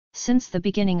Since the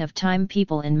beginning of time,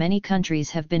 people in many countries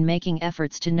have been making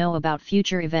efforts to know about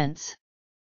future events.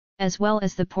 As well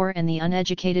as the poor and the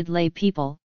uneducated lay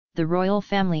people, the royal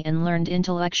family and learned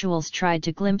intellectuals tried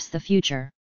to glimpse the future.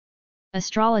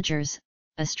 Astrologers,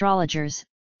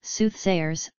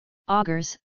 soothsayers,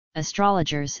 augurs,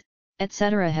 astrologers,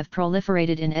 etc. have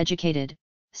proliferated in educated,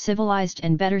 civilized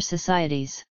and better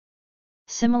societies.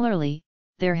 Similarly,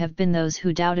 there have been those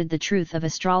who doubted the truth of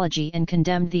astrology and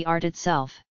condemned the art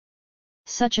itself.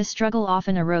 Such a struggle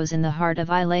often arose in the heart of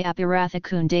Ilayapiratha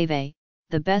Kundave,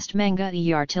 the best Manga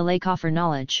Tilaka for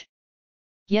knowledge.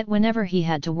 Yet whenever he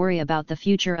had to worry about the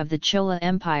future of the Chola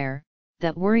Empire,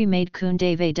 that worry made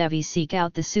Kundave Devi seek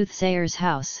out the soothsayer's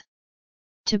house.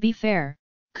 To be fair,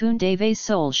 Kundave's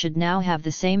soul should now have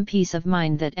the same peace of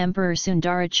mind that Emperor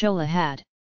Sundara Chola had.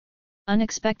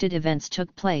 Unexpected events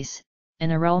took place,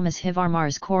 and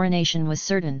Arulmozhivarmar's coronation was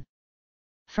certain.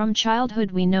 From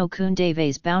childhood we know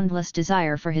Kundave's boundless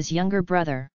desire for his younger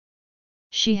brother.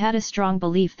 She had a strong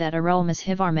belief that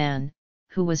Arulmozhivarman,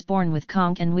 who was born with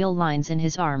conch and wheel lines in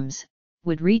his arms,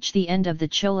 would reach the end of the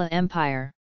Chola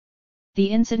Empire. The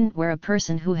incident where a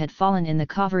person who had fallen in the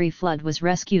Kaveri flood was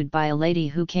rescued by a lady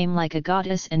who came like a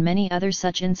goddess and many other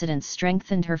such incidents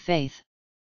strengthened her faith.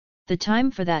 The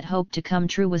time for that hope to come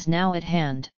true was now at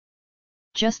hand.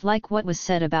 Just like what was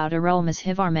said about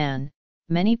Arulmozhivarman,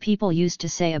 many people used to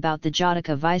say about the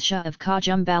Jataka Vaishya of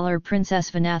Kajumbalar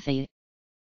Princess Vanathi.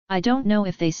 I don't know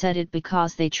if they said it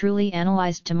because they truly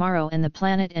analyzed tomorrow and the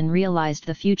planet and realized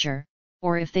the future,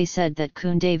 or if they said that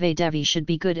Kundave Devi should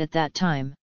be good at that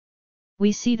time.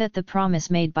 We see that the promise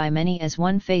made by many as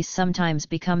one face sometimes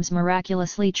becomes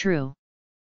miraculously true.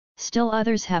 Still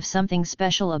others have something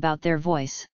special about their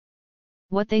voice.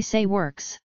 What they say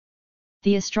works.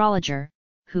 The astrologer,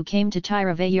 who came to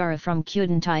Tiravayara from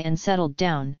Kudantai and settled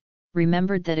down,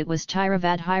 remembered that it was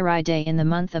Tiravadhiri day in the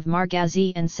month of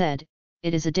Margazi and said,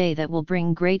 "It is a day that will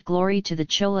bring great glory to the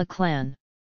Chola clan."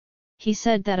 He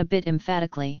said that a bit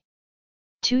emphatically.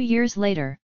 2 years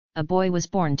later, a boy was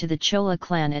born to the Chola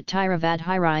clan at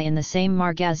Tiravadhiri in the same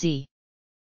Margazi.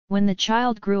 When the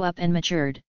child grew up and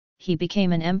matured, he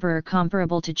became an emperor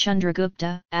comparable to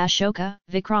Chandragupta, Ashoka,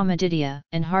 Vikramaditya,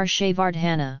 and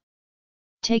Harshavardhana.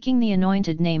 Taking the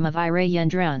anointed name of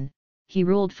Irayendran, he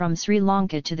ruled from Sri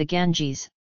Lanka to the Ganges,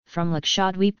 from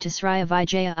Lakshadweep to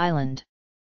Srivijaya Island.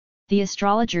 The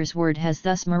astrologer's word has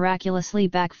thus miraculously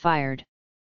backfired.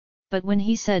 But when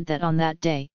he said that on that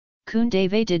day,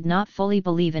 Kundave did not fully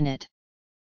believe in it.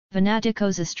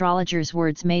 Vanatiko's astrologer's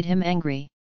words made him angry.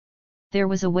 There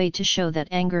was a way to show that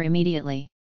anger immediately.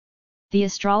 The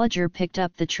astrologer picked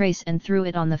up the trace and threw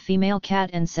it on the female cat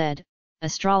and said,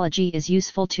 "Astrology is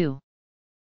useful too,"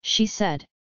 she said.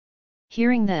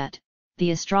 Hearing that,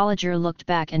 the astrologer looked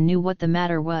back and knew what the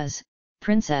matter was.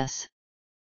 "Princess,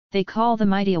 they call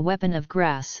the mighty a weapon of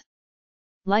grass.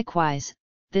 Likewise,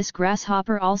 this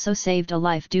grasshopper also saved a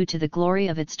life due to the glory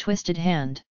of its twisted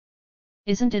hand.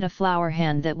 Isn't it a flower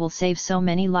hand that will save so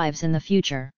many lives in the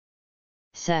future?"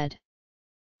 said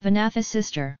Vanatha's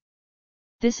sister.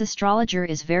 "This astrologer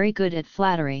is very good at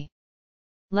flattery.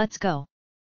 Let's go,"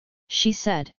 she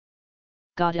said.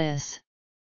 "Goddess,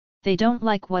 they don't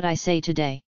like what I say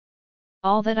today.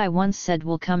 All that I once said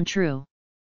will come true."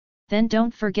 "Then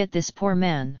don't forget this poor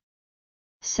man,"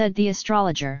 said the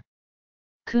astrologer.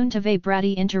 Kundave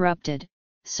Brati interrupted,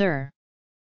 "Sir,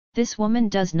 this woman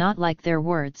does not like their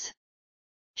words.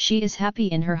 She is happy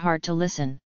in her heart to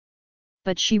listen.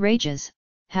 But she rages,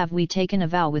 have we taken a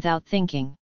vow without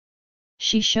thinking?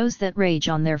 She shows that rage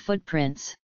on their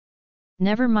footprints."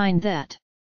 "Never mind that,"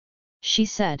 she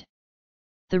said.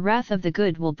 "The wrath of the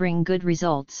good will bring good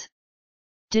results.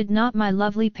 Did not my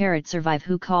lovely parrot survive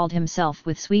who called himself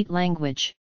with sweet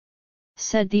language?"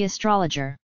 said the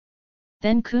astrologer.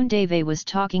 Then Kundave was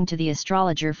talking to the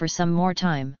astrologer for some more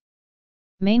time.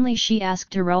 Mainly she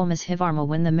asked Arulmozhivarma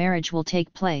when the marriage will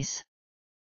take place.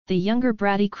 The younger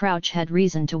Brati Crouch had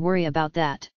reason to worry about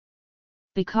that.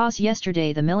 Because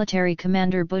yesterday the military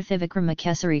commander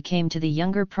Buthivikramakesari came to the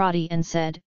younger Prati and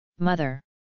said, "Mother,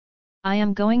 I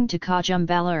am going to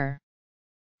Kajumbalar.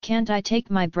 Can't I take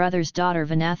my brother's daughter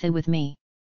Vanatha with me?"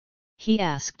 he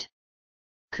asked.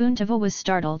 Kundava was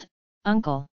startled.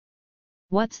 "Uncle,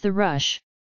 what's the rush?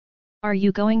 Are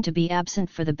you going to be absent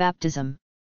for the baptism?"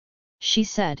 she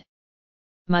said.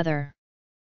 "Mother,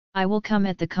 I will come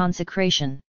at the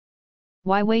consecration.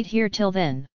 Why wait here till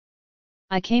then?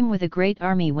 I came with a great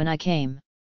army when I came.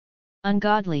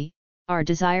 Ungodly, our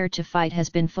desire to fight has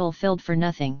been fulfilled for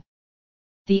nothing.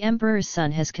 The emperor's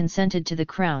son has consented to the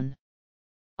crown.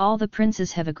 All the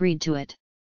princes have agreed to it.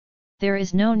 There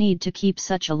is no need to keep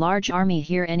such a large army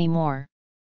here anymore.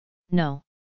 No.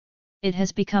 It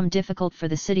has become difficult for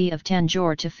the city of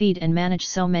Tanjore to feed and manage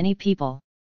so many people.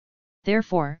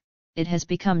 Therefore, it has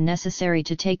become necessary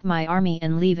to take my army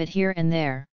and leave it here and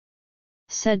there,"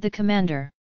 said the commander.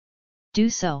 "Do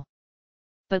so.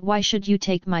 But why should you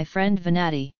take my friend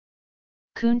Venati?"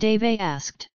 Kundave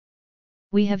asked.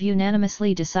 "We have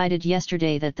unanimously decided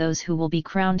yesterday that those who will be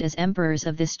crowned as emperors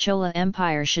of this Chola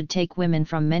Empire should take women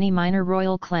from many minor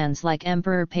royal clans like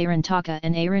Emperor Parantaka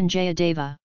and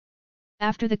Aranjayadeva.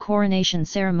 After the coronation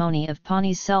ceremony of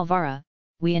Ponniyin Selvan,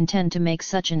 we intend to make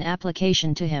such an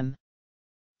application to him.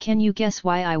 Can you guess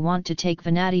why I want to take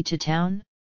Venati to town?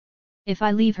 If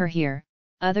I leave her here,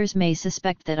 others may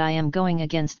suspect that I am going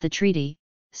against the treaty,"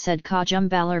 said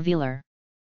Kajumbalar Velar.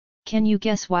 "Can you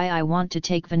guess why I want to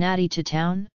take Venati to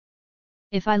town?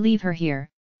 If I leave her here,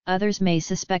 others may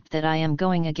suspect that I am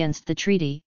going against the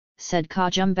treaty," said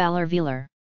Kajumbalar Velar.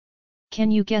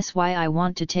 "Can you guess why I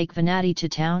want to take Venati to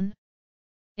town?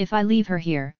 If I leave her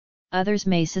here, others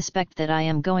may suspect that I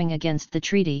am going against the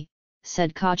treaty,"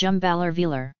 said Kajumbalar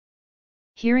Velar.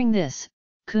 Hearing this,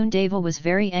 Kundava was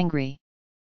very angry.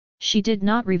 She did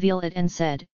not reveal it and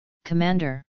said,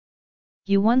 "Commander,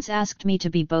 you once asked me to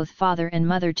be both father and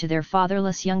mother to their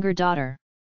fatherless younger daughter.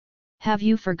 Have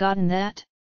you forgotten that?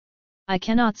 I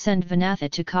cannot send Vanatha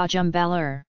to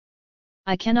Kajumbalar.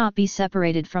 I cannot be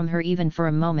separated from her even for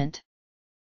a moment.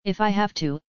 If I have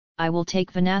to, I will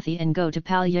take Vanathi and go to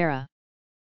Palyara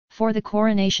for the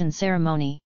coronation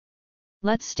ceremony.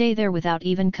 Let's stay there without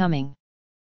even coming.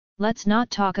 Let's not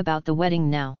talk about the wedding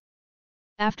now.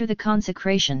 After the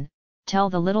consecration, tell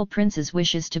the little prince's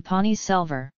wishes to Ponniyin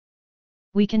Selvan.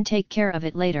 We can take care of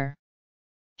it later,"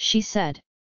 she said.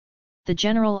 The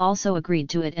general also agreed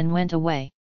to it and went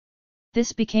away.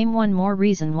 This became one more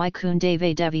reason why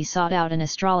Kundave Devi sought out an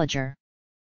astrologer.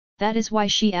 That is why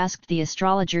she asked the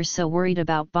astrologer so worried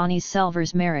about Ponniyin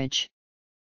Selvan's marriage.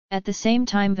 At the same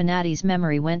time Venati's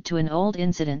memory went to an old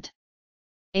incident.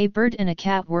 A bird and a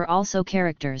cat were also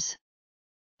characters.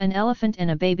 An elephant and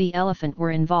a baby elephant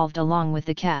were involved along with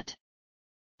the cat.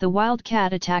 The wild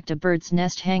cat attacked a bird's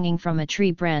nest hanging from a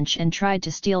tree branch and tried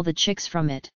to steal the chicks from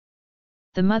it.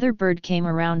 The mother bird came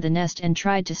around the nest and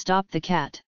tried to stop the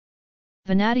cat.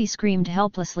 Venati screamed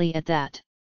helplessly at that.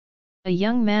 A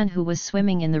young man who was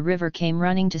swimming in the river came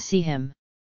running to see him.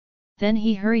 Then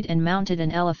he hurried and mounted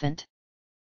an elephant.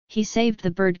 He saved the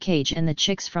bird cage and the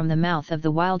chicks from the mouth of the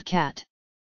wild cat.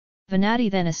 Venati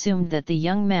then assumed that the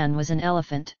young man was an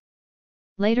elephant.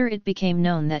 Later it became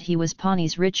known that he was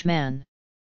Ponni's rich man.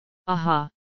 Aha!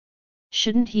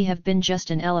 Shouldn't he have been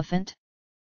just an elephant?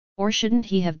 Or shouldn't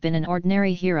he have been an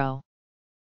ordinary hero?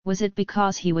 Was it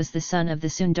because he was the son of the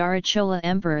Sundara Chola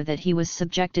emperor that he was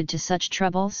subjected to such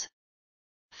troubles?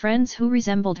 Friends who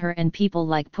resembled her and people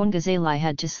like Pungazalai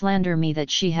had to slander me that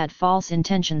she had false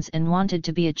intentions and wanted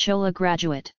to be a Chola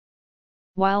graduate.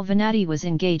 While Venati was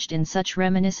engaged in such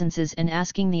reminiscences and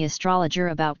asking the astrologer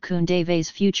about Kundave's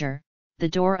future, the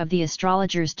door of the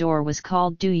astrologer's door was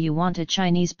called. "Do you want a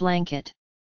Chinese blanket?"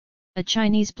 A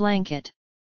Chinese blanket.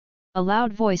 A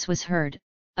loud voice was heard,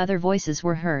 other voices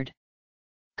were heard.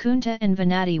 Kunta and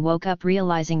Venati woke up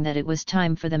realizing that it was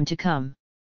time for them to come.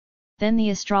 Then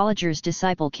the astrologer's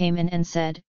disciple came in and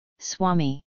said,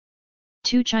 "Swami,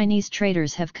 2 Chinese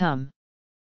traders have come.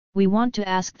 We want to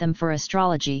ask them for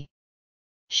astrology.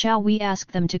 Shall we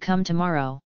ask them to come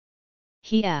tomorrow?"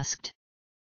 he asked.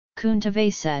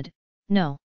 Kuntave said,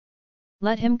 "No.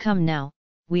 Let him come now,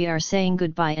 we are saying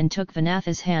goodbye," and took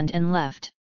Vanatha's hand and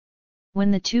left. When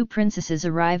the 2 princesses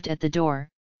arrived at the door,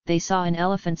 they saw an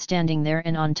elephant standing there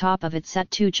and on top of it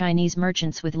sat 2 Chinese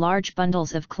merchants with large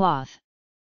bundles of cloth.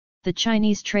 The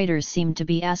Chinese traders seemed to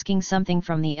be asking something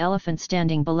from the elephant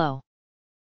standing below.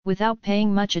 Without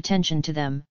paying much attention to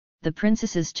them, the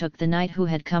princesses took the knight who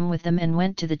had come with them and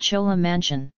went to the Chola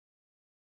mansion.